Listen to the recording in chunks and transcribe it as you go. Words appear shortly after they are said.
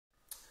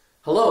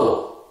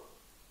Hello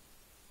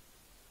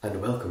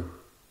and welcome.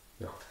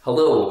 No.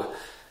 Hello.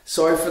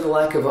 Sorry for the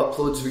lack of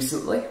uploads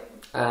recently,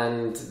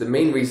 and the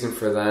main reason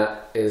for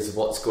that is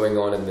what's going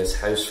on in this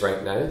house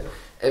right now.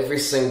 Every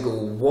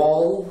single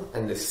wall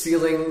and the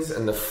ceilings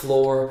and the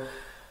floor,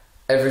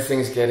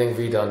 everything's getting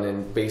redone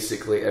in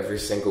basically every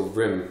single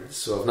room.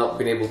 So I've not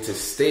been able to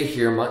stay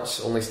here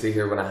much, only stay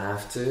here when I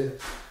have to,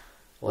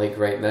 like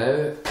right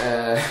now,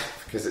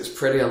 because it's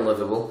pretty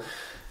unlivable.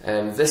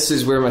 This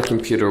is where my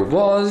computer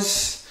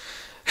was.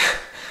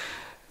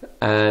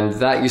 And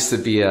that used to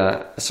be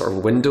a sort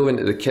of window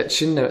into the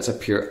kitchen. Now it's a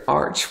pure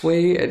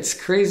archway. It's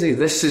crazy.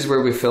 This is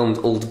where we filmed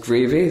Old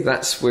Gravy.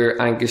 That's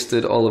where Angus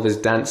did all of his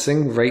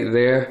dancing, right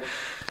there.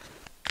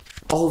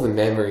 All the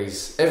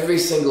memories. Every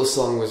single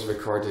song was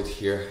recorded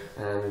here,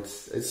 and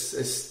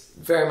it's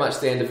very much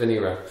the end of an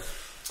era.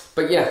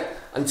 But yeah,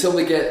 until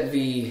we get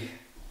the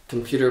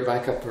computer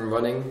back up and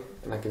running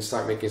and I can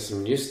start making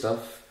some new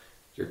stuff,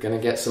 you're gonna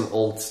get some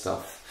old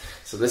stuff.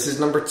 So this is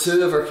number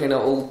 2 of our kind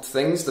of old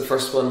things. The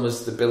first one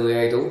was the Billy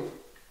Idol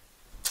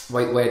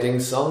White Wedding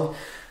song.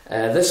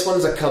 This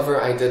one's a cover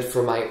I did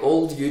for my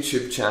old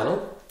YouTube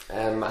channel.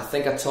 I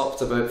think I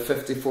topped about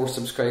 54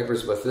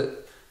 subscribers with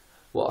it.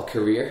 What a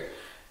career.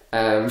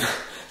 So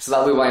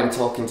that'll be why I'm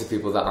talking to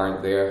people that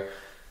aren't there,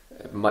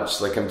 much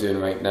like I'm doing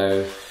right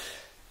now.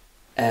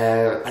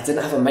 I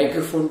didn't have a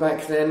microphone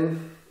back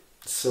then,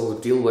 so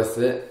deal with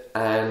it.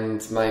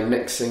 And my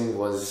mixing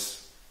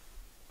was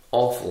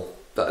awful.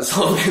 That's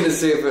all I'm going to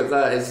say about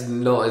that. It's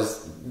not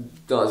as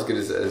good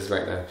as it is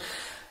right now.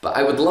 But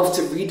I would love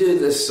to redo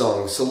this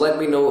song, so let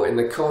me know in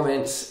the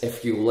comments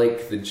if you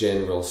like the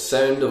general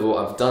sound of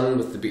what I've done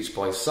with the Beach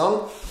Boys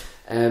song,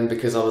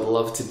 because I would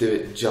love to do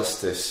it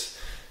justice,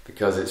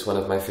 because it's one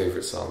of my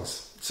favourite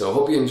songs. So I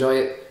hope you enjoy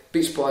it.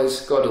 Beach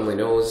Boys, God only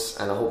knows,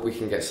 and I hope we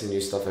can get some new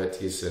stuff out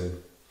to you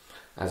soon,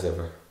 as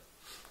ever.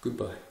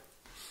 Goodbye.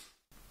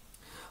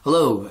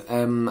 Hello,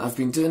 I've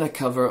been doing a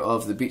cover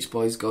of the Beach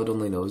Boys' God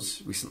Only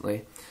Knows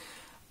recently,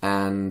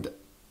 and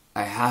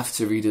I have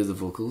to redo the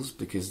vocals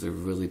because they're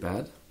really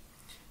bad,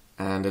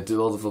 and I do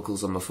all the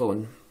vocals on my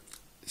phone,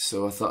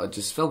 so I thought I'd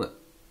just film it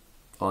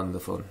on the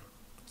phone.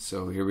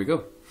 So here we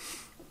go.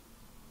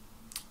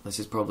 This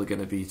is probably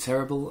going to be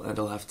terrible, and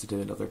I'll have to do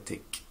another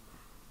take.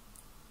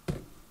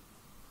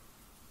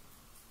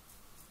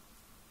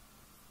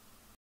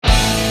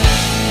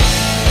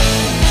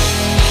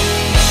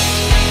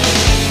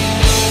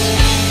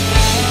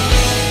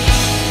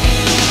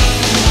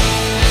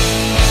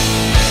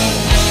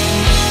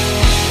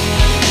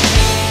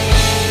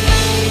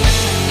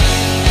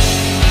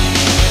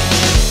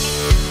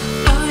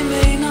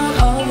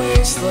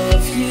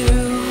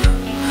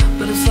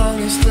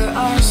 There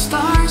are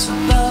stars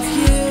above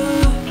you.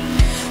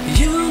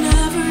 You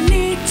never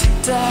need to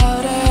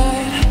doubt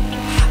it.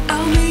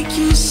 I'll make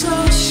you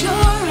so sure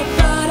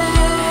about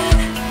it.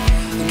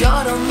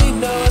 God only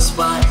knows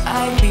what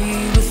I'd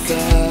be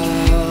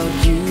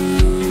without you.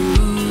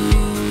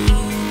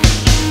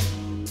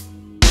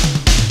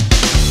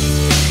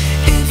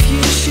 If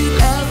you should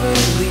ever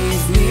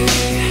leave me,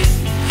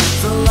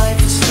 the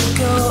life will still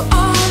go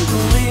on,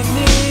 believe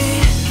me.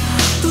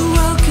 The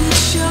world could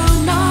show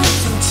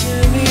nothing to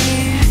me.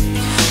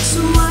 So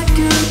what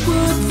good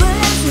would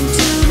living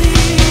do me?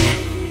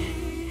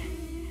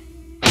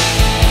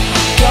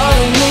 God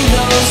only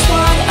knows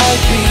what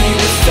I'd be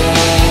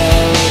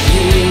without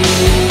you.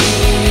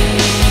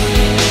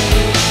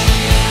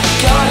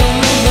 God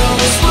only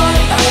knows what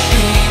I'd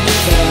be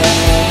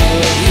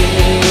without you.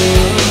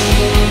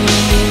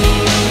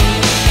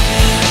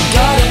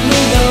 God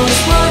only knows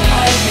what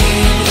I'd be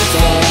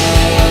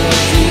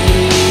without you.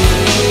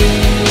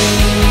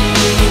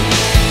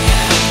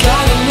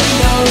 God only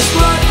knows what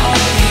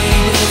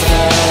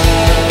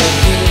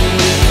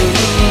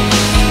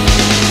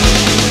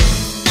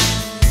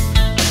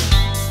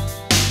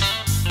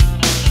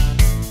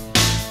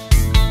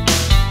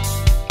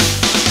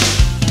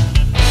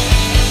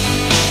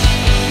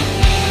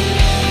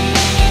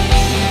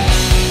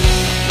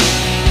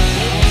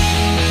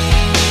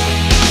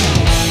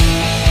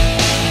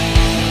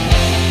be without you.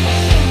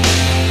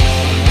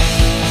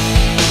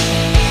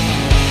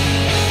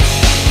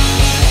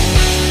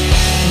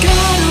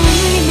 God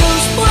only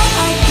knows what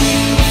I'd be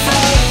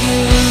without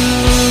you.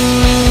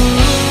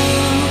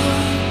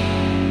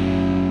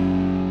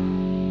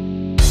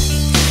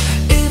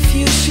 If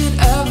you should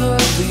ever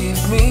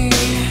leave me,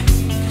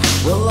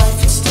 well, life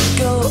would still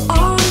go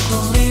on.